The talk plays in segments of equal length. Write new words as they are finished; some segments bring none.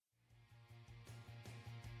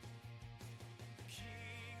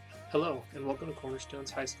Hello, and welcome to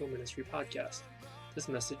Cornerstone's High School Ministry Podcast. This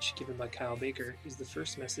message, given by Kyle Baker, is the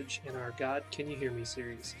first message in our God, Can You Hear Me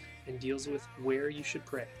series, and deals with where you should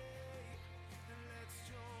pray. So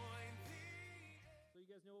you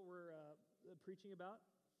guys know what we're preaching about?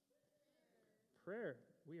 Prayer.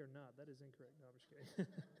 We are not. That is incorrect. No, I'm just kidding.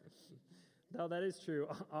 No, that is true.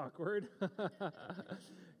 Awkward.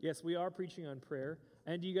 Yes, we are preaching on prayer.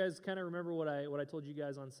 And do you guys kind of remember what I told you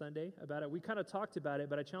guys on Sunday about it? We kind of talked about it,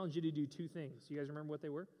 but I challenged you to do two things. You guys remember what they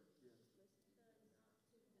were?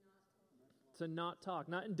 To not talk.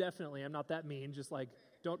 Not indefinitely. I'm not that mean. Just like,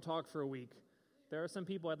 don't talk for a week. There are some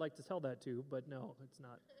people I'd like to tell that to, but no, it's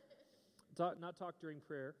not. Not talk during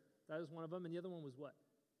prayer. That is one of them. And the other one was what?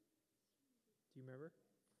 Do you remember?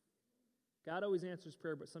 God always answers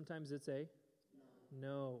prayer, but sometimes it's a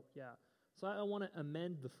no. Yeah. So I want to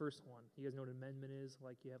amend the first one. You guys know what an amendment is?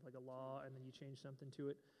 Like you have like a law and then you change something to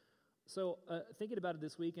it. So thinking about it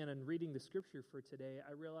this weekend and reading the scripture for today,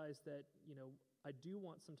 I realized that, I do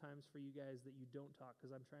want sometimes for you guys that you don't talk,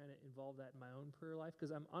 because I'm trying to involve that in my own prayer life, because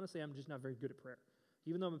I'm just not very good at prayer.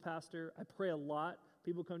 Even though I'm a pastor, I pray a lot.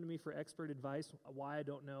 People come to me for expert advice. Why, I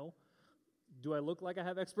don't know. Do I look like I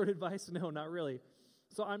have expert advice? No, not really.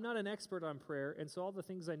 So I'm not an expert on prayer, and so all the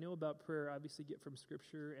things I know about prayer I obviously get from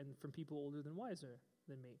Scripture and from people older than wiser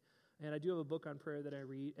than me. And I do have a book on prayer that I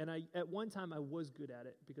read, and at one time I was good at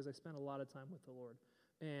it because I spent a lot of time with the Lord.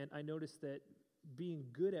 And I noticed that being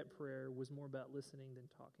good at prayer was more about listening than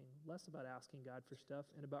talking, less about asking God for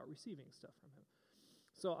stuff and about receiving stuff from Him.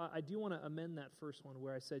 So I do want to amend that first one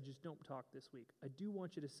where I said just don't talk this week. I do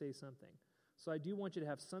want you to say something. So I do want you to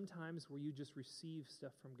have some times where you just receive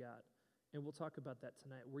stuff from God. And we'll talk about that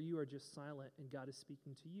tonight, where you are just silent and God is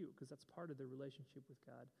speaking to you, because that's part of the relationship with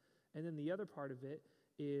God. And then the other part of it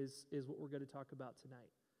is what we're going to talk about tonight,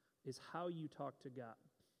 is how you talk to God.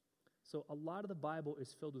 So a lot of the Bible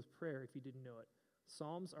is filled with prayer, if you didn't know it.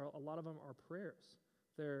 Psalms, a lot of them are prayers.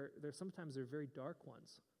 Sometimes they're very dark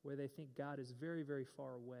ones, where they think God is very, very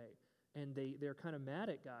far away. And they're kind of mad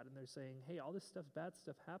at God, and they're saying, hey, all this stuff, bad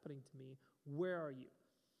stuff happening to me, where are you?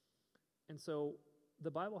 And so the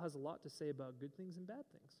Bible has a lot to say about good things and bad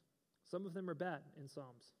things. Some of them are bad in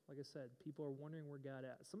Psalms. Like I said, people are wondering where God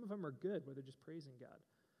is. Some of them are good, where they're just praising God.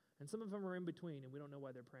 And some of them are in between, and we don't know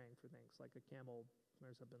why they're praying for things, like a camel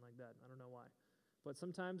or something like that. I don't know why. But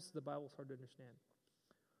sometimes the Bible's hard to understand.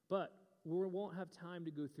 But we won't have time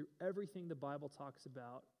to go through everything the Bible talks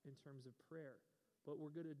about in terms of prayer. But what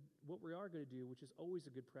we are going to do, which is always a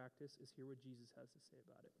good practice, is hear what Jesus has to say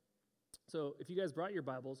about it. So if you guys brought your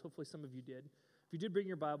Bibles, hopefully some of you did. If you did bring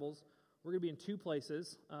your Bibles, we're going to be in two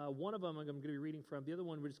places. One of them I'm going to be reading from. The other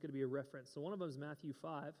one we're just going to be a reference. So one of them is Matthew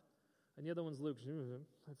 5, and the other one's Luke.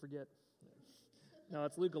 I forget. No,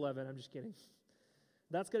 it's Luke 11. I'm just kidding.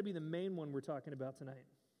 That's going to be the main one we're talking about tonight.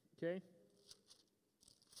 Okay?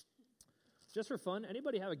 Just for fun,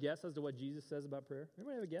 anybody have a guess as to what Jesus says about prayer?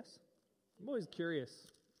 Anybody have a guess? I'm always curious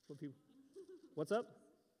what people... What's up?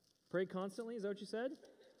 Pray constantly? Is that what you said?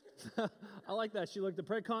 I like that. She looked to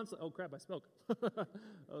pray constantly. Oh, crap, I spoke. That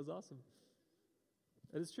was awesome.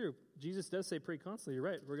 That is true. Jesus does say pray constantly. You're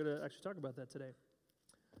right. We're going to actually talk about that today.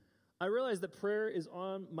 I realize that prayer is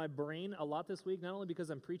on my brain a lot this week, not only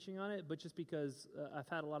because I'm preaching on it, but just because I've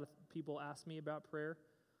had a lot of people ask me about prayer.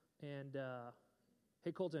 And,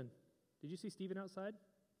 hey, Colton, did you see Steven outside?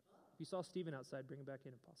 If you saw Steven outside, bring him back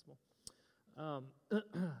in if possible.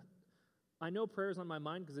 I know prayer is on my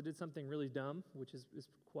mind because I did something really dumb, which is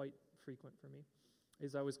quite frequent for me,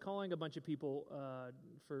 is I was calling a bunch of people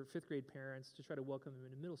for fifth grade parents to try to welcome them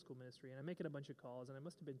into middle school ministry, and I'm making a bunch of calls, and I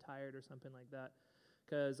must have been tired or something like that,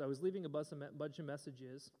 because I was leaving a bunch of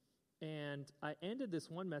messages, and I ended this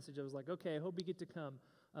one message. I was like, okay, I hope you get to come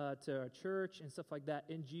to our church and stuff like that.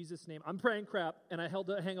 In Jesus' name, I'm praying crap, and I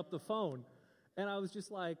hang up the phone, and I was just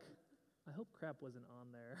like, I hope crap wasn't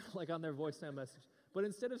on there, like on their voicemail message. But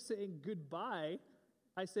instead of saying goodbye,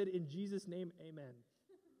 I said, in Jesus' name, amen,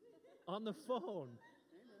 on the phone.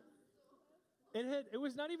 It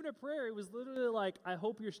was not even a prayer. It was literally like, I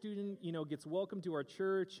hope your student, gets welcome to our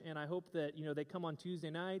church, and I hope that, they come on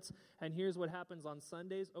Tuesday nights, and here's what happens on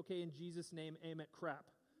Sundays. Okay, in Jesus' name, amen, crap.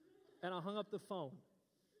 And I hung up the phone.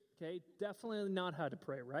 Okay, definitely not how to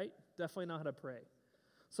pray, right? Definitely not how to pray.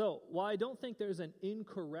 So, while I don't think there's an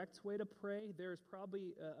incorrect way to pray, there's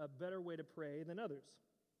probably a better way to pray than others.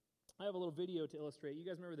 I have a little video to illustrate. You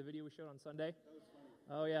guys remember the video we showed on Sunday? That was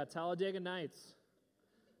funny. Oh, yeah, Talladega Nights.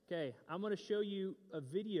 Okay, I'm going to show you a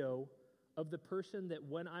video of the person that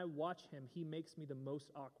when I watch him, he makes me the most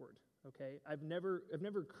awkward, okay? I've never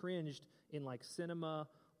cringed in, like, cinema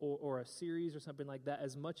or a series or something like that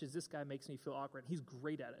as much as this guy makes me feel awkward. He's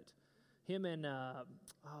great at it. Him and,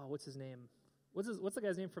 what's his name? What's the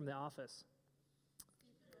guy's name from The Office?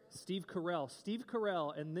 Steve Carell. Steve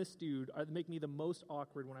Carell and this dude make me the most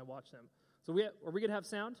awkward when I watch them. So are we going to have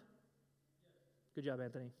sound? Good job,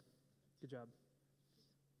 Anthony. Good job.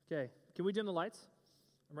 Okay, can we dim the lights?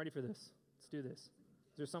 I'm ready for this. Let's do this. Is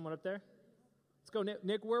there someone up there? Let's go, Nick.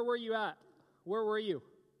 Nick, where were you at? Where were you?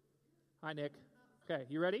 Hi, Nick. Okay,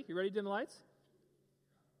 you ready? You ready to dim the lights?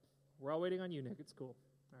 We're all waiting on you, Nick. It's cool.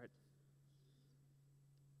 All right.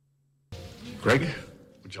 Greg,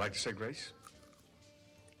 would you like to say grace?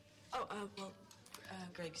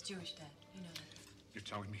 Greg's Jewish, Dad. You know that. You're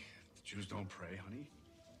telling me the Jews don't pray, honey?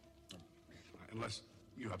 Unless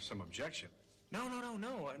you have some objection. No,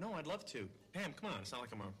 I'd love to. Pam, come on, it's not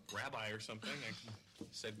like I'm a rabbi or something. I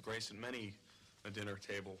said grace at many a dinner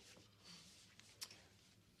table.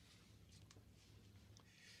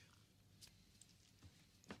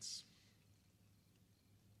 It's...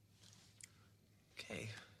 Okay.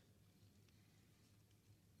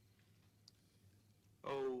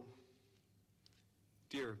 Oh,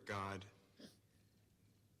 dear God,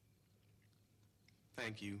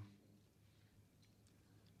 thank you.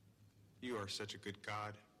 You are such a good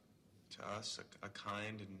God to us, a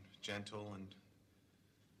kind and gentle and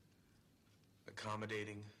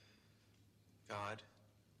accommodating God.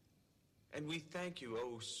 And we thank you,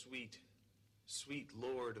 oh sweet, sweet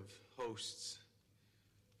Lord of hosts,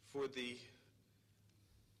 for the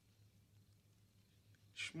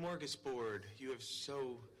smorgasbord you have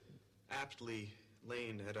so aptly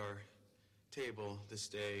lain at our table this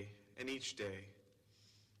day and each day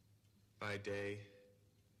by day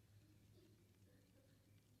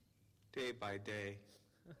by day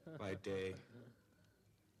by day.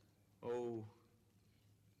 Oh,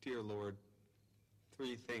 dear Lord,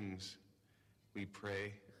 3 things we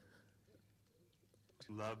pray: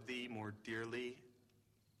 to love thee more dearly,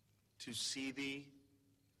 to see thee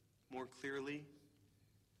more clearly,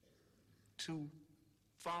 to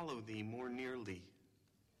follow thee more nearly,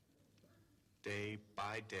 day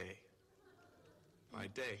by day by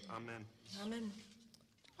day. Amen. Amen.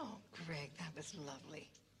 Oh, Greg, that was lovely.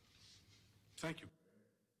 Thank you.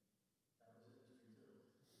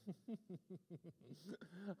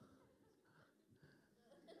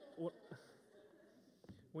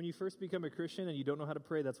 When you first become a Christian and you don't know how to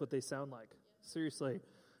pray, that's what they sound like. Seriously.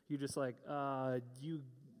 You're just like, you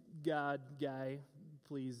God guy,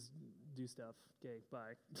 please do stuff. Okay,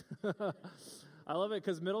 bye. I love it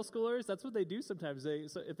because middle schoolers, that's what they do sometimes.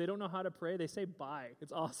 So if they don't know how to pray, they say bye.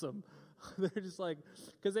 It's awesome. They're just like,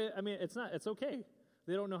 because it's okay.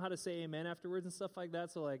 They don't know how to say amen afterwards and stuff like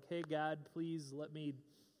that. So like, hey, God, please let me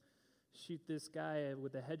shoot this guy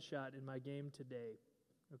with a headshot in my game today.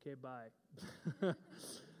 Okay, bye.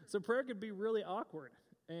 So prayer could be really awkward,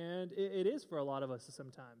 and it is for a lot of us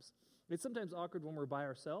sometimes. It's sometimes awkward when we're by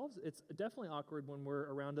ourselves. It's definitely awkward when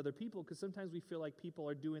we're around other people, because sometimes we feel like people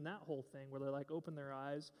are doing that whole thing where they like open their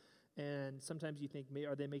eyes, and sometimes you think,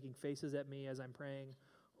 are they making faces at me as I'm praying?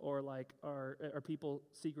 Or like, are people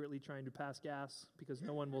secretly trying to pass gas because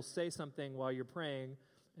no one will say something while you're praying?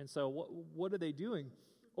 And so what are they doing?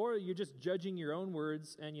 Or you're just judging your own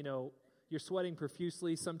words, and you're sweating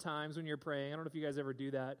profusely sometimes when you're praying. I don't know if you guys ever do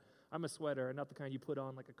that. I'm a sweater, not the kind you put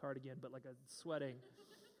on like a cardigan, but like a sweating.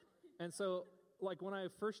 And so like when I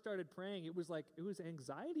first started praying, it was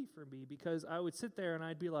anxiety for me, because I would sit there and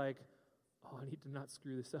I'd be like, oh, I need to not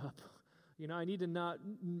screw this up. I need to not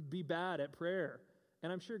be bad at prayer.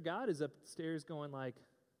 And I'm sure God is upstairs going like,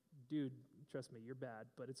 dude, trust me, you're bad,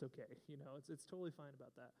 but it's okay. It's totally fine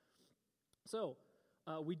about that. So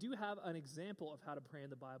we do have an example of how to pray in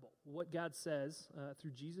the Bible, what God says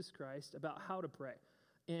through Jesus Christ about how to pray.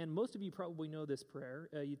 And most of you probably know this prayer.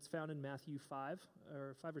 It's found in Matthew 5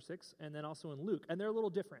 or 6, and then also in Luke. And they're a little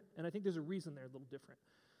different. And I think there's a reason they're a little different.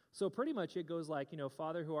 So pretty much it goes like,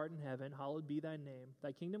 Father who art in heaven, hallowed be thy name.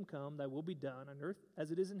 Thy kingdom come, thy will be done on earth as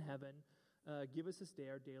it is in heaven. Give us this day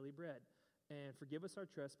our daily bread. And forgive us our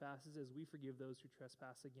trespasses as we forgive those who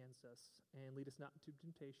trespass against us. And lead us not into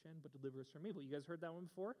temptation, but deliver us from evil. You guys heard that one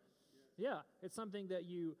before? Yeah, it's something that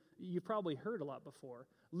you probably heard a lot before.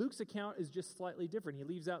 Luke's account is just slightly different. He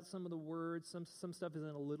leaves out some of the words. Some stuff is in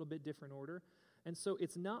a little bit different order. And so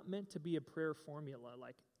it's not meant to be a prayer formula.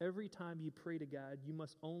 Like every time you pray to God, you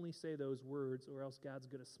must only say those words or else God's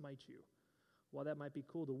going to smite you. While that might be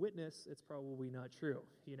cool to witness, it's probably not true,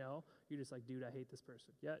 You're just like, dude, I hate this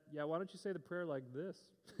person. Yeah, why don't you say the prayer like this?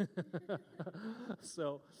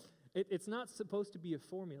 So it's not supposed to be a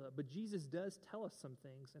formula, but Jesus does tell us some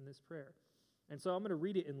things in this prayer. And so I'm going to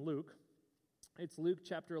read it in Luke. It's Luke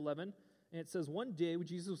chapter 11, and it says, one day when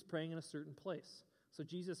Jesus was praying in a certain place, So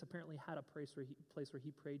Jesus apparently had a place where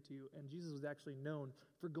he prayed to, and Jesus was actually known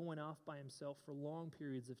for going off by himself for long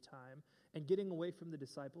periods of time and getting away from the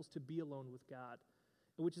disciples to be alone with God,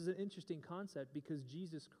 which is an interesting concept because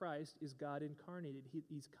Jesus Christ is God incarnated.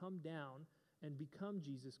 He's come down and become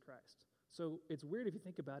Jesus Christ. So it's weird if you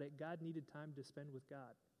think about it. God needed time to spend with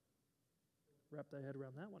God. Wrap that head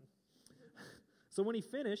around that one. So when he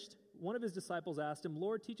finished, one of his disciples asked him,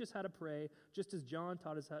 "Lord, teach us how to pray, just as John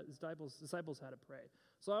taught his disciples how to pray."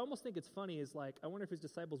 So I almost think it's funny is like, I wonder if his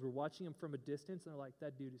disciples were watching him from a distance, and they're like,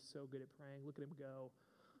 that dude is so good at praying. Look at him go.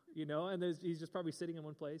 And he's just probably sitting in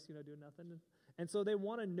one place, doing nothing. And so they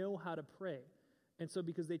want to know how to pray. And so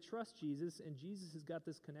because they trust Jesus, and Jesus has got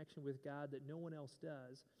this connection with God that no one else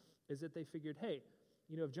does, is that they figured, hey,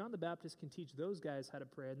 if John the Baptist can teach those guys how to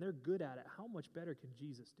pray, and they're good at it, how much better can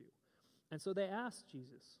Jesus do? And so they asked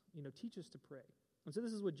Jesus, teach us to pray. And so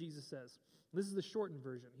this is what Jesus says. This is the shortened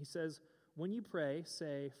version. He says, when you pray,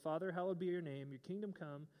 say, Father, hallowed be your name, your kingdom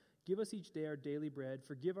come, give us each day our daily bread,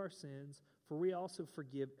 forgive our sins, for we also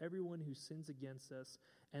forgive everyone who sins against us,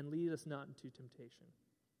 and lead us not into temptation.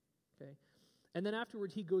 Okay? And then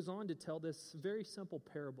afterward, he goes on to tell this very simple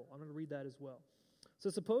parable. I'm going to read that as well. So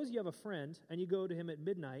suppose you have a friend, and you go to him at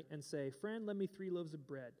midnight and say, friend, lend me 3 loaves of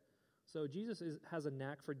bread. So Jesus has a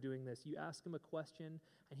knack for doing this. You ask him a question,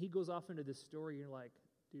 and he goes off into this story, and you're like,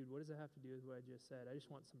 dude, what does it have to do with what I just said? I just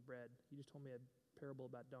want some bread. You just told me a parable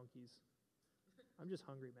about donkeys. I'm just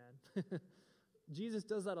hungry, man. Jesus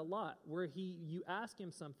does that a lot, where you ask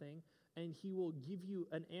him something, and he will give you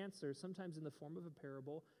an answer, sometimes in the form of a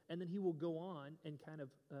parable, and then he will go on and kind of,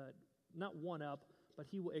 not one up, but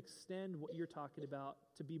he will extend what you're talking about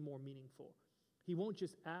to be more meaningful. He won't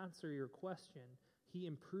just answer your question. He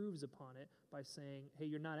improves upon it by saying, hey,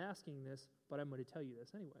 you're not asking this, but I'm going to tell you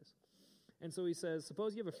this anyways. And so he says,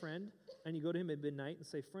 suppose you have a friend, and you go to him at midnight and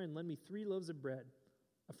say, friend, lend me 3 loaves of bread.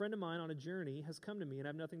 A friend of mine on a journey has come to me, and I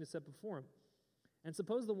have nothing to set before him. And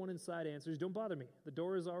suppose the one inside answers, don't bother me. The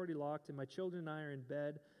door is already locked, and my children and I are in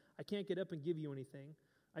bed. I can't get up and give you anything.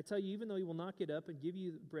 I tell you, even though he will not get up and give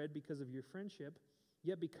you bread because of your friendship,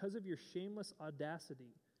 yet because of your shameless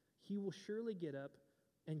audacity, he will surely get up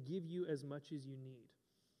and give you as much as you need.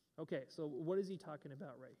 Okay, so what is he talking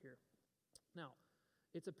about right here? Now,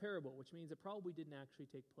 it's a parable, which means it probably didn't actually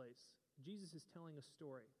take place. Jesus is telling a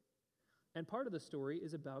story. And part of the story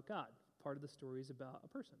is about God. Part of the story is about a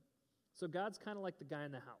person. So God's kind of like the guy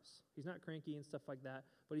in the house. He's not cranky and stuff like that,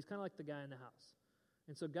 but he's kind of like the guy in the house.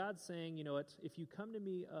 And so God's saying, you know what, if you come to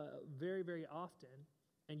me very, very often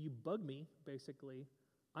and you bug me, basically,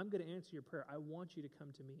 I'm going to answer your prayer. I want you to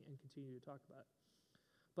come to me and continue to talk about it.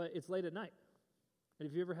 But it's late at night. And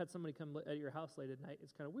if you ever had somebody come at your house late at night,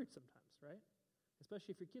 it's kind of weird sometimes, right?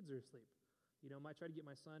 Especially if your kids are asleep. I might try to get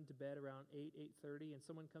my son to bed around 8:30, and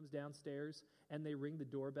someone comes downstairs and they ring the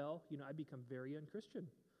doorbell. I become very unchristian.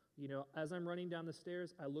 As I'm running down the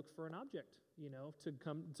stairs, I look for an object,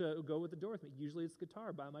 to go with the door with me. Usually it's the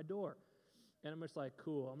guitar by my door. And I'm just like,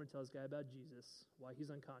 cool, I'm going to tell this guy about Jesus, why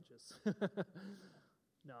he's unconscious.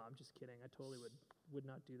 No, I'm just kidding. I totally would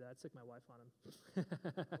not do that. I'd sick my wife on him.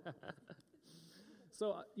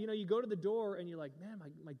 So, you go to the door and you're like, man,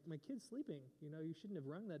 my kid's sleeping. You shouldn't have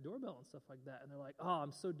rung that doorbell and stuff like that. And they're like, oh,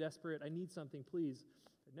 I'm so desperate. I need something, please.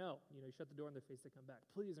 No, you shut the door in their face. They come back.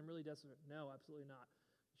 Please, I'm really desperate. No, absolutely not.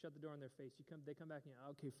 You shut the door in their face. They come back and you're,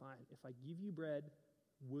 okay, fine. If I give you bread,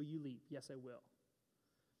 will you leave? Yes, I will.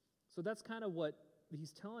 So that's kind of what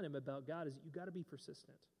he's telling him about God is you got to be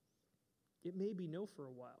persistent. It may be no for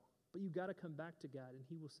a while, but you got to come back to God and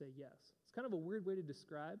he will say yes. It's kind of a weird way to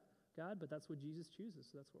describe God, but that's what Jesus chooses,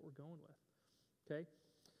 so that's what we're going with. Okay?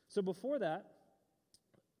 So before that,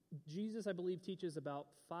 Jesus, I believe, teaches about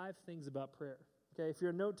 5 things about prayer. Okay? If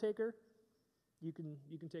you're a note taker, you can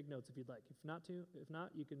take notes if you'd like. If not,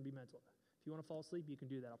 you can be mental. If you want to fall asleep, you can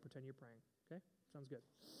do that. I'll pretend you're praying. Okay? Sounds good.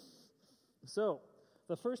 So,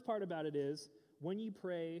 the first part about it is, when you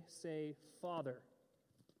pray, say, Father.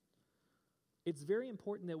 It's very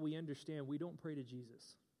important that we understand we don't pray to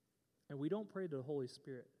Jesus. And we don't pray to the Holy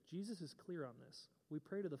Spirit. Jesus is clear on this. We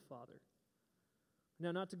pray to the Father.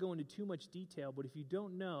 Now, not to go into too much detail, but if you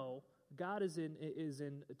don't know, God is in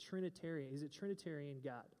a Trinitarian. He's a Trinitarian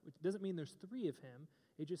God, which doesn't mean there's 3 of him.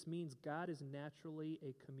 It just means God is naturally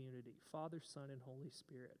a community, Father, Son, and Holy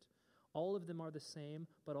Spirit. All of them are the same,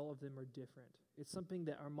 but all of them are different. It's something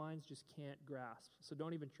that our minds just can't grasp. So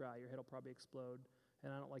don't even try. Your head will probably explode,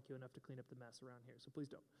 and I don't like you enough to clean up the mess around here, so please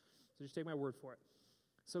don't. So just take my word for it.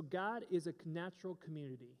 So God is a natural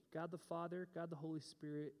community. God the Father, God the Holy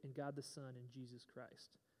Spirit, and God the Son in Jesus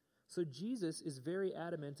Christ. So Jesus is very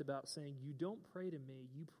adamant about saying, you don't pray to me,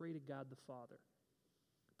 you pray to God the Father.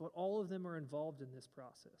 But all of them are involved in this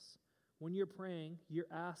process. When you're praying, you're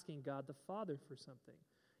asking God the Father for something.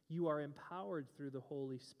 You are empowered through the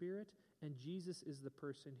Holy Spirit, and Jesus is the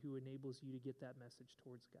person who enables you to get that message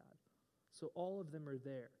towards God. So all of them are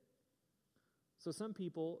there. So some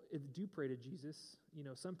people do pray to Jesus.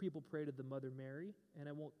 Some people pray to the Mother Mary, and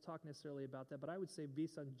I won't talk necessarily about that, but I would say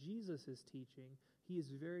based on Jesus' teaching, he is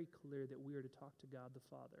very clear that we are to talk to God the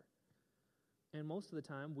Father. And most of the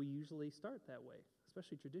time, we usually start that way.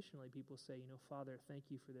 Especially traditionally, people say, Father, thank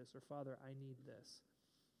you for this, or Father, I need this.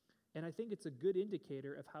 And I think it's a good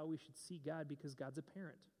indicator of how we should see God because God's a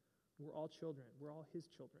parent. We're all children. We're all his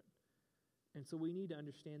children. And so we need to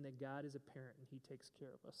understand that God is a parent and he takes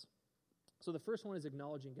care of us. So the first one is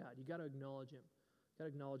acknowledging God. You got to acknowledge him. You got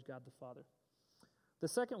to acknowledge God the Father. The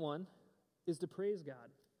second one is to praise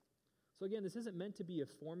God. So again, this isn't meant to be a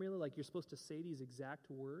formula like you're supposed to say these exact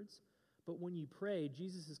words. But when you pray,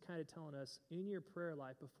 Jesus is kind of telling us, in your prayer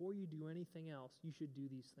life, before you do anything else, you should do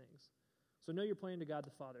these things. So know you're praying to God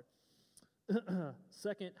the Father.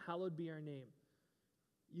 Second, hallowed be our name.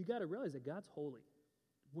 You got to realize that God's holy.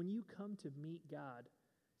 When you come to meet God,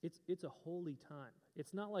 it's a holy time.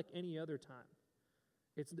 It's not like any other time.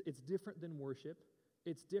 It's different than worship.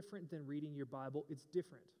 It's different than reading your Bible. It's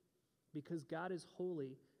different because God is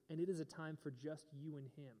holy, and it is a time for just you and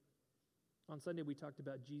him. On Sunday, we talked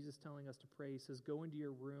about Jesus telling us to pray. He says, go into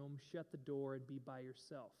your room, shut the door, and be by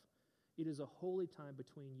yourself. It is a holy time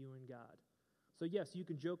between you and God. So yes, you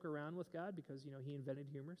can joke around with God because, he invented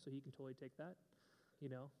humor, so he can totally take that.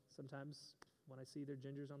 Sometimes when I see their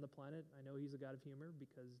gingers on the planet, I know he's a God of humor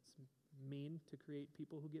because it's mean to create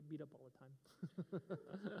people who get beat up all the time.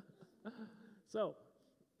 So,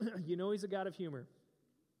 he's a God of humor.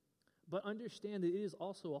 But understand that it is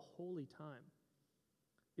also a holy time.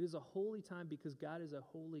 It is a holy time because God is a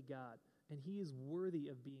holy God, and he is worthy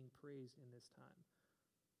of being praised in this time.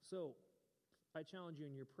 So, I challenge you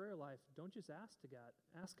in your prayer life, don't just ask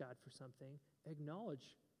God for something.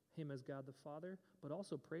 Acknowledge him as God the Father, but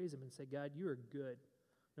also praise him and say, God, you are good.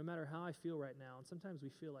 No matter how I feel right now, and sometimes we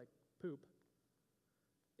feel like poop,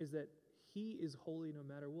 is that he is holy no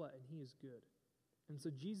matter what, and he is good. And so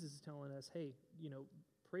Jesus is telling us, hey,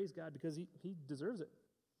 praise God because he deserves it.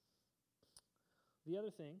 The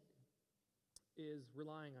other thing is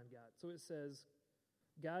relying on God. So it says,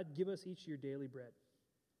 God, give us each your daily bread.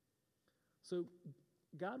 So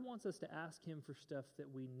God wants us to ask him for stuff that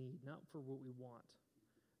we need, not for what we want.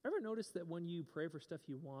 Ever notice that when you pray for stuff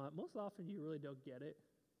you want, most often you really don't get it?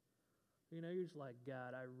 You're just like,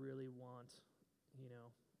 God, I really want,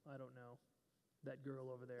 I don't know, that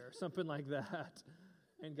girl over there, or something like that.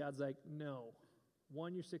 And God's like, no.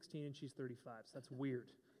 One, you're 16 and she's 35, so that's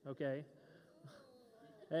weird, okay?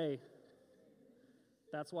 Hey,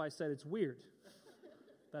 that's why I said it's weird.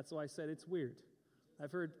 That's why I said it's weird.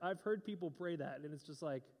 I've heard people pray that, and it's just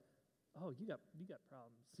like, oh, you got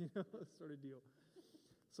problems, sort of deal.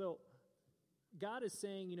 So God is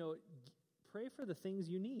saying, pray for the things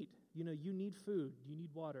you need. You need food, you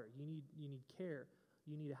need water, you need care,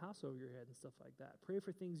 you need a house over your head and stuff like that. Pray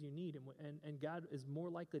for things you need, and God is more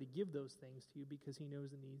likely to give those things to you because he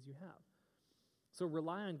knows the needs you have. So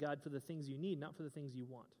rely on God for the things you need, not for the things you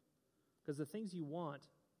want. Because the things you want,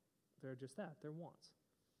 they're just that, they're wants.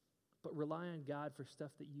 But rely on God for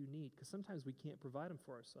stuff that you need, because sometimes we can't provide them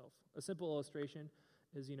for ourselves. A simple illustration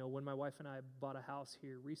is, when my wife and I bought a house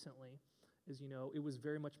here recently, it was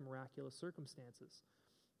very much miraculous circumstances.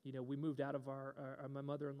 We moved out of my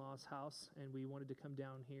mother-in-law's house, and we wanted to come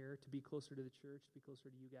down here to be closer to the church, to be closer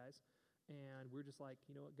to you guys. And we're just like,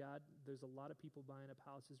 what, God, there's a lot of people buying up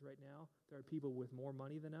houses right now. There are people with more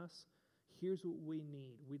money than us. Here's what we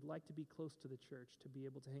need. We'd like to be close to the church, to be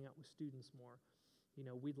able to hang out with students more.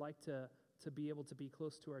 We'd like to be able to be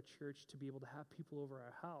close to our church, to be able to have people over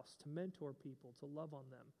our house, to mentor people, to love on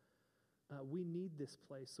them. We need this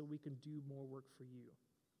place so we can do more work for you.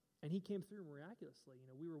 And he came through miraculously.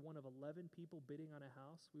 We were one of 11 people bidding on a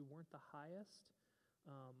house. We weren't the highest.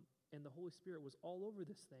 And the Holy Spirit was all over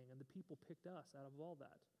this thing, and the people picked us out of all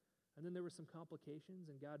that. And then there were some complications,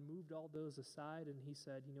 and God moved all those aside, and he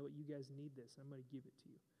said, you know what, you guys need this, and I'm going to give it to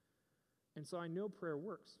you. And so I know prayer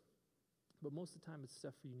works, but most of the time it's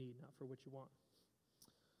stuff you need, not for what you want.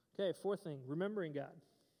 Okay, fourth thing, remembering God.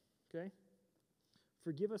 Okay?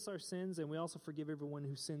 Forgive us our sins, and we also forgive everyone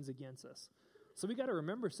who sins against us. So we got to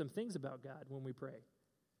remember some things about God when we pray.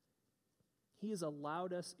 He has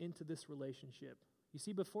allowed us into this relationship. You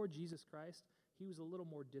see, before Jesus Christ, he was a little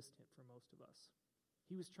more distant for most of us.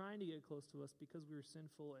 He was trying to get close to us because we were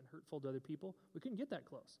sinful and hurtful to other people. We couldn't get that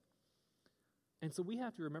close. And so we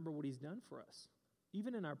have to remember what he's done for us.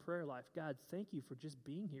 Even in our prayer life, God, thank you for just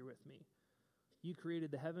being here with me. You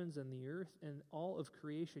created the heavens and the earth and all of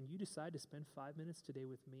creation. You decide to spend 5 minutes today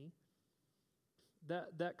with me?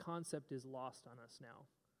 That concept is lost on us now.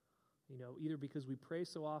 Either because we pray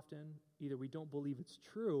so often, either we don't believe it's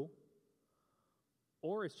true,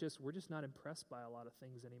 or it's just we're just not impressed by a lot of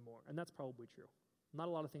things anymore. And that's probably true. Not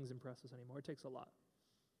a lot of things impress us anymore. It takes a lot.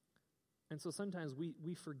 And so sometimes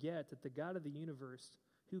we forget that the God of the universe,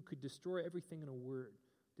 who could destroy everything in a word,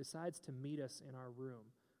 decides to meet us in our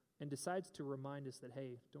room and decides to remind us that,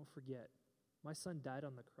 hey, don't forget, my son died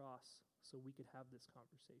on the cross so we could have this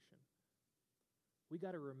conversation. We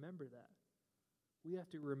got to remember that. We have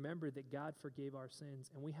to remember that God forgave our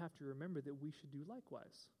sins, and we have to remember that we should do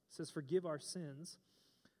likewise. It says, forgive our sins,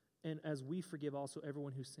 and as we forgive also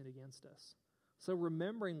everyone who sinned against us. So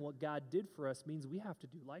remembering what God did for us means we have to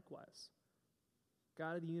do likewise.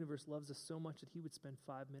 God of the universe loves us so much that he would spend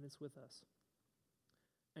 5 minutes with us.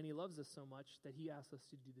 And he loves us so much that he asks us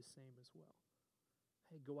to do the same as well.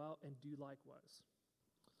 Hey, go out and do likewise.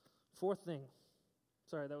 Fourth thing.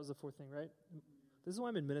 Sorry, that was the fourth thing, right? This is why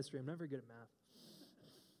I'm in ministry. I'm never good at math.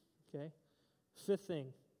 Okay? Fifth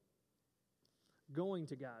thing. Going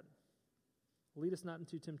to God. Lead us not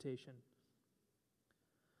into temptation.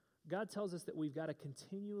 God tells us that we've got to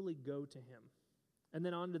continually go to him. And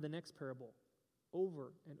then on to the next parable.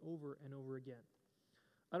 Over and over and over again.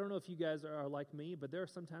 I don't know if you guys are like me, but there are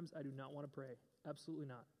sometimes I do not want to pray. Absolutely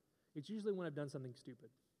not. It's usually when I've done something stupid.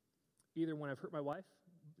 Either when I've hurt my wife,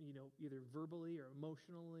 either verbally or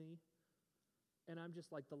emotionally. And I'm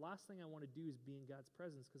just like, the last thing I want to do is be in God's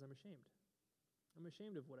presence because I'm ashamed. I'm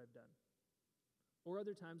ashamed of what I've done. Or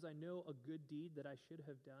other times I know a good deed that I should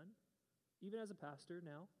have done. Even as a pastor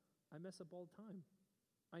now, I mess up all the time.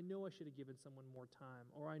 I know I should have given someone more time.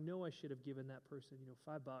 Or I know I should have given that person,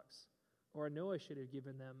 $5. Or I know I should have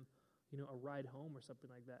given them, a ride home or something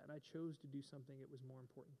like that. And I chose to do something that was more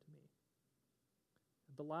important to me.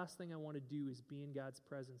 The last thing I want to do is be in God's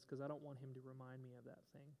presence because I don't want him to remind me of that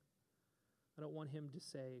thing. I don't want him to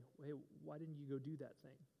say, hey, why didn't you go do that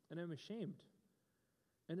thing? And I'm ashamed.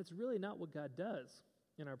 And it's really not what God does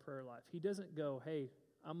in our prayer life. He doesn't go, hey,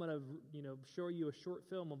 I'm going to, show you a short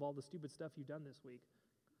film of all the stupid stuff you've done this week.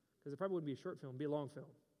 Because it probably wouldn't be a short film, it'd be a long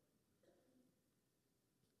film.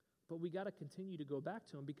 But we got to continue to go back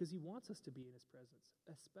to him because he wants us to be in his presence,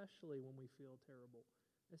 especially when we feel terrible,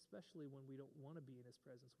 especially when we don't want to be in his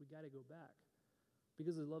presence. We got to go back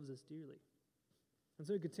because he loves us dearly. And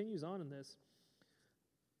so he continues on in this,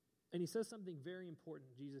 and he says something very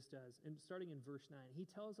important, Jesus does, and starting in verse 9. He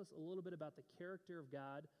tells us a little bit about the character of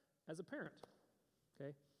God as a parent,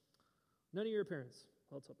 okay? None of you are parents.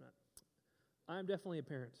 Well, let's hope not. I'm definitely a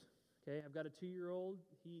parent, okay? I've got a 2-year-old.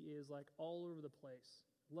 He is like all over the place.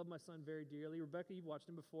 Love my son very dearly. Rebecca, you've watched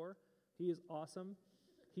him before. He is awesome.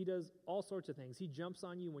 He does all sorts of things. He jumps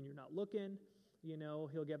on you when you're not looking.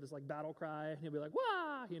 He'll get this like battle cry, and he'll be like,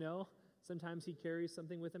 wah, Sometimes he carries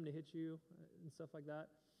something with him to hit you and stuff like that.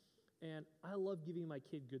 And I love giving my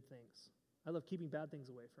kid good things. I love keeping bad things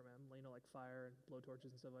away from him, like fire and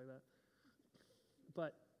blowtorches and stuff like that.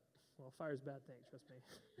 But, fire's a bad thing, trust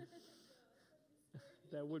me.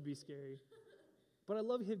 That would be scary. But I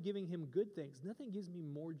love giving him good things. Nothing gives me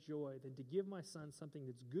more joy than to give my son something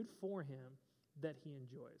that's good for him that he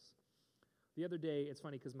enjoys. The other day, it's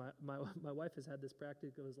funny because my wife has had this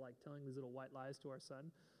practice of like telling these little white lies to our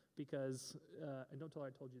son because, and don't tell her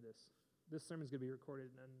I told you this. This sermon's going to be recorded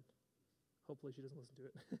and hopefully she doesn't listen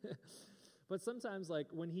to it. But sometimes like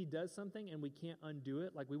when he does something and we can't undo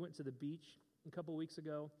it, like we went to the beach a couple weeks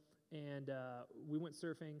ago and we went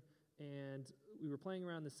surfing and we were playing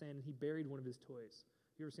around in the sand and he buried one of his toys.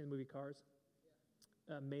 You ever seen the movie Cars?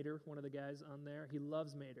 Yeah. Mater, one of the guys on there, he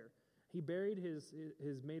loves Mater. He buried his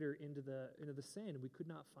Mater into the sand and we could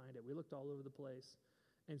not find it. We looked all over the place.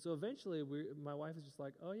 And so eventually my wife is just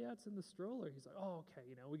like, oh yeah, it's in the stroller. He's like, oh, okay.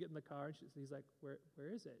 We get in the car and he's like, where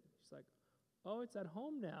is it? She's like, oh, it's at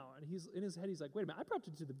home now. And he's in his head, he's like, wait a minute, I brought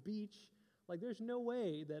it to the beach. Like there's no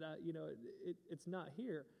way that, it's not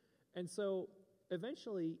here. And so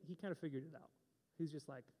eventually he kind of figured it out. He's just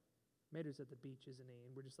like, Mater's at the beach, isn't he?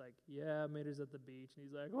 And we're just like, yeah, Mater's at the beach. And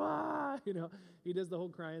he's like, wah, he does the whole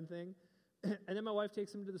crying thing. And then my wife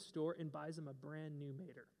takes him to the store and buys him a brand new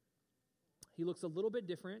Mater. He looks a little bit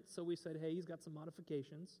different, so we said, hey, he's got some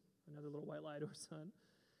modifications. Another little white lie to our son.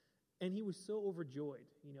 And he was so overjoyed,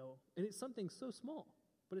 And it's something so small,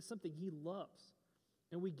 but it's something he loves.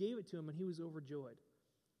 And we gave it to him, and he was overjoyed.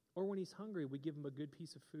 Or when he's hungry, we give him a good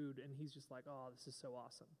piece of food, and he's just like, oh, this is so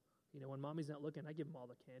awesome. When mommy's not looking, I give him all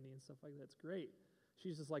the candy and stuff like that. It's great.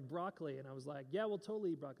 She's just like, broccoli. And I was like, yeah, we'll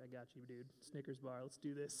totally eat broccoli. I got you, dude. Snickers bar. Let's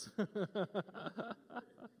do this.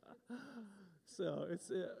 So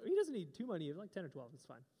he doesn't need too many, like 10 or 12, it's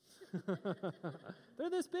fine. They're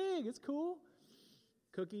this big, it's cool.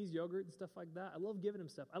 Cookies, yogurt, and stuff like that. I love giving him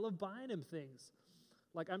stuff. I love buying him things.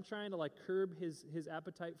 Like I'm trying to like curb his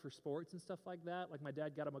appetite for sports and stuff like that. Like my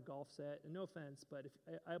dad got him a golf set, and no offense, but if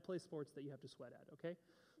I play sports that you have to sweat at, okay?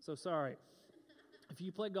 So sorry. If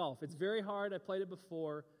you play golf, it's very hard. I played it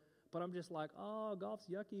before, but I'm just like, oh, golf's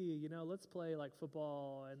yucky. Let's play like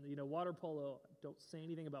football and, water polo. Don't say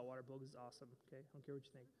anything about water polo because it's awesome, okay? I don't care what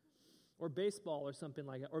you think. Or baseball or something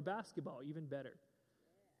like that. Or basketball, even better.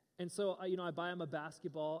 And so, I buy him a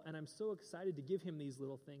basketball, and I'm so excited to give him these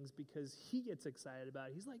little things because he gets excited about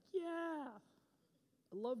it. He's like, yeah.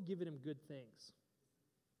 I love giving him good things.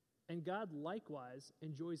 And God likewise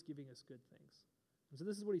enjoys giving us good things. And so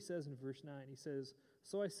this is what he says in verse 9. He says,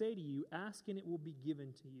 so I say to you, ask and it will be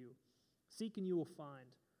given to you. Seek and you will find.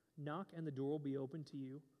 Knock and the door will be opened to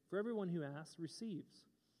you. For everyone who asks receives.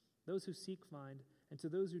 Those who seek find. And to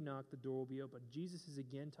those who knock, the door will be opened. Jesus is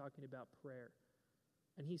again talking about prayer.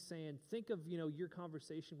 And he's saying, think of, your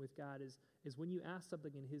conversation with God is when you ask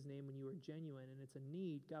something in his name, when you are genuine and it's a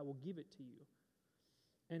need, God will give it to you.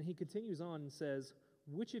 And he continues on and says,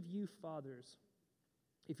 which of you fathers,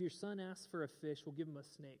 if your son asks for a fish, will give him a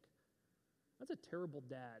snake? That's a terrible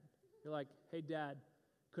dad. You're like, hey, Dad,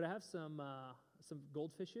 could I have some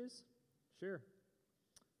goldfishes? Sure.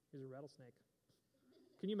 Here's a rattlesnake.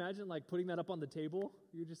 Can you imagine, putting that up on the table?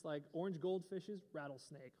 You're just like, orange goldfishes,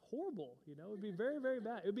 rattlesnake. Horrible, It would be very, very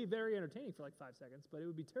bad. It would be very entertaining for 5 seconds, but it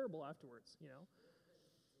would be terrible afterwards,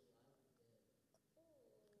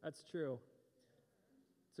 That's true.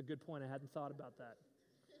 It's a good point. I hadn't thought about that.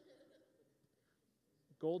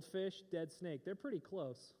 Goldfish, dead snake. They're pretty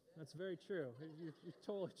close. That's very true. You're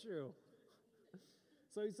totally true.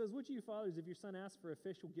 So he says, which of you fathers, if your son asks for a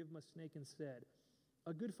fish, will give him a snake instead?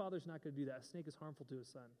 A good father's not going to do that. A snake is harmful to his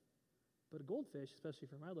son. But a goldfish, especially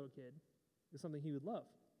for my little kid, is something he would love.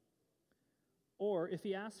 Or if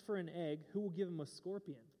he asks for an egg, who will give him a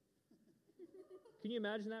scorpion? Can you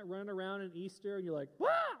imagine that running around in Easter and you're like, wah!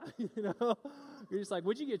 You're just like,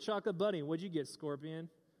 what'd you get, chocolate bunny? What'd you get, scorpion?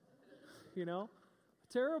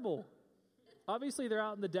 Terrible. Obviously, they're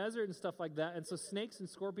out in the desert and stuff like that, and so snakes and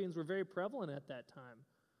scorpions were very prevalent at that time.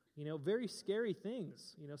 Very scary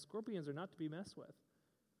things. Scorpions are not to be messed with.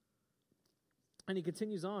 And he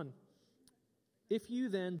continues on. If you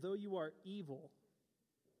then, though you are evil,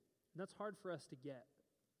 and that's hard for us to get.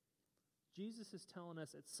 Jesus is telling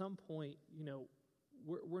us at some point,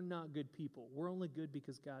 we're not good people. We're only good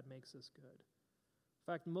because God makes us good.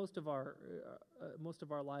 In fact, most of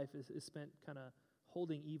our life is spent kind of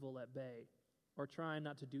holding evil at bay or trying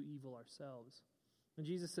not to do evil ourselves. And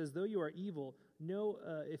Jesus says, though you are evil,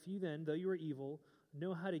 if you then, though you are evil,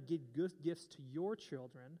 know how to give good gifts to your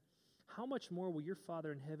children, how much more will your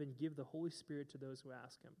Father in heaven give the Holy Spirit to those who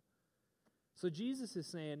ask him? So Jesus is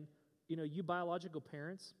saying, you biological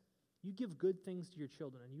parents, you give good things to your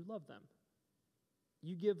children and you love them.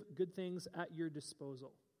 You give good things at your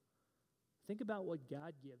disposal. Think about what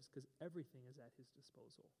God gives, because everything is at his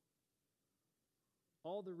disposal.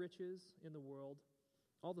 All the riches in the world,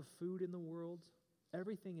 all the food in the world,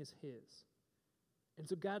 everything is his. And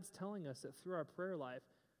so God's telling us that through our prayer life,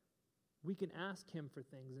 we can ask him for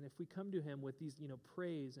things. And if we come to him with these,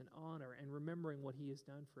 praise and honor and remembering what he has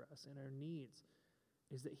done for us and our needs,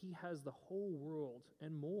 is that he has the whole world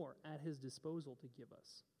and more at his disposal to give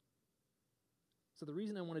us. So the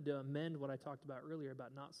reason I wanted to amend what I talked about earlier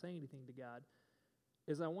about not saying anything to God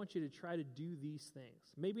is I want you to try to do these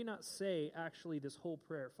things. Maybe not say actually this whole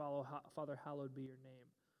prayer, Father, hallowed be your name.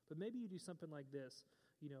 But maybe you do something like this,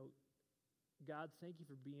 God, thank you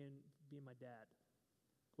for being my dad.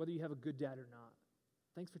 Whether you have a good dad or not.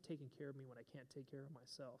 Thanks for taking care of me when I can't take care of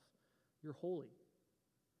myself. You're holy.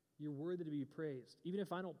 You're worthy to be praised. Even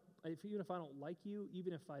if I don't like you,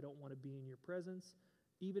 even if I don't want to be in your presence,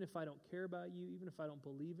 even if I don't care about you, even if I don't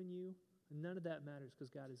believe in you, none of that matters because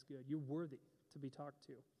God is good. You're worthy to be talked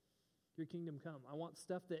to. Your kingdom come. I want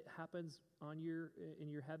stuff that happens in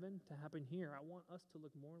your heaven to happen here. I want us to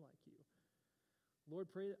look more like you. Lord,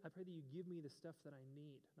 I pray that you give me the stuff that I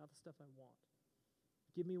need, not the stuff I want.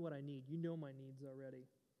 Give me what I need. You know my needs already.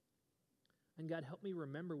 And God, help me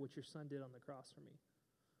remember what your son did on the cross for me.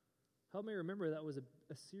 Help me remember that was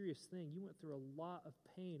a serious thing. You went through a lot of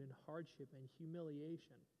pain and hardship and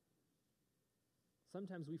humiliation.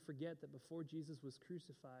 Sometimes we forget that before Jesus was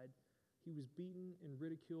crucified, he was beaten and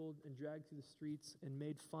ridiculed and dragged through the streets and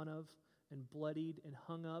made fun of and bloodied and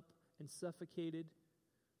hung up and suffocated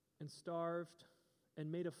and starved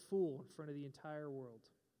and made a fool in front of the entire world.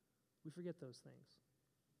 We forget those things.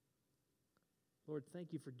 Lord,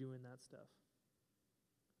 thank you for doing that stuff.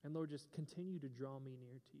 And Lord, just continue to draw me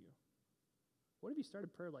near to you. What if you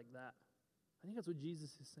started prayer like that? I think that's what Jesus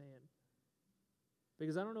is saying.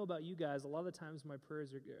 Because I don't know about you guys, a lot of the times my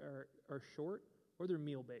prayers are short or they're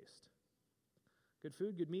meal-based. Good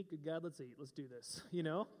food, good meat, good God, let's eat. Let's do this, you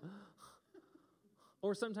know?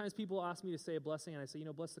 Or sometimes people ask me to say a blessing, and I say,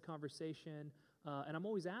 bless the conversation. And I'm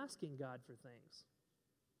always asking God for things.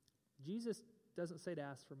 Jesus doesn't say to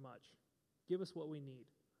ask for much. Give us what we need.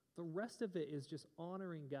 The rest of it is just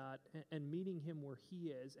honoring God and meeting him where he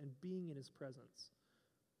is and being in his presence.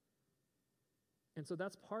 And so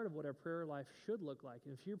that's part of what our prayer life should look like.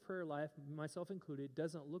 And if your prayer life, myself included,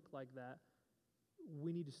 doesn't look like that,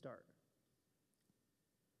 we need to start.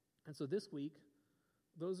 And so this week,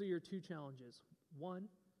 those are your 2 challenges. 1,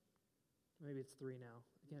 maybe it's 3 now.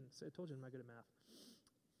 Again, I told you I'm not good at math.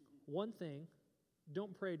 1 thing,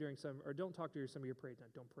 don't talk during some of your prayer time.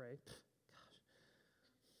 Don't pray. Gosh,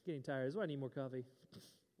 getting tired. This is why I need more coffee.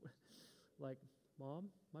 Like, Mom,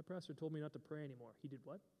 my pastor told me not to pray anymore. He did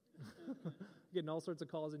what? Getting all sorts of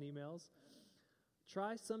calls and emails.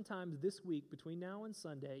 Try sometimes this week, between now and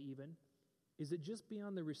Sunday even, is it just be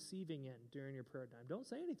on the receiving end during your prayer time. Don't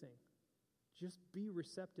say anything. Just be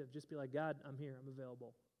receptive. Just be like, God, I'm here. I'm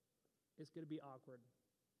available. It's going to be awkward.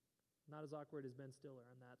 Not as awkward as Ben Stiller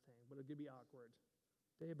on that thing, but it's going to be awkward.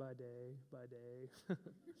 Day by day by day.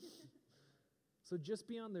 So just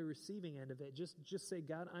be on the receiving end of it. Just say,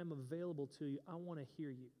 God, I'm available to you. I want to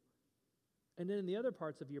hear you. And then in the other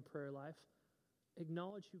parts of your prayer life,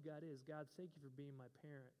 acknowledge who God is. God, thank you for being my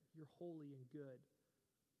parent. You're holy and good.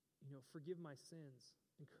 Forgive my sins.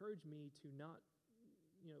 Encourage me to not,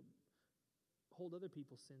 hold other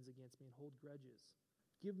people's sins against me and hold grudges.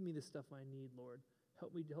 Give me the stuff I need, Lord.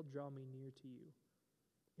 Help draw me near to you.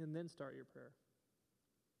 And then start your prayer.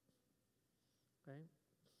 Okay?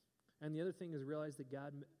 And the other thing is realize that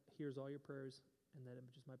God hears all your prayers and that it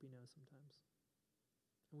just might be no sometimes.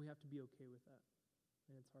 And we have to be okay with that.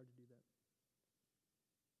 And it's hard to do that.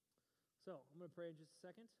 So, I'm going to pray in just a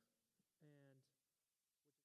second.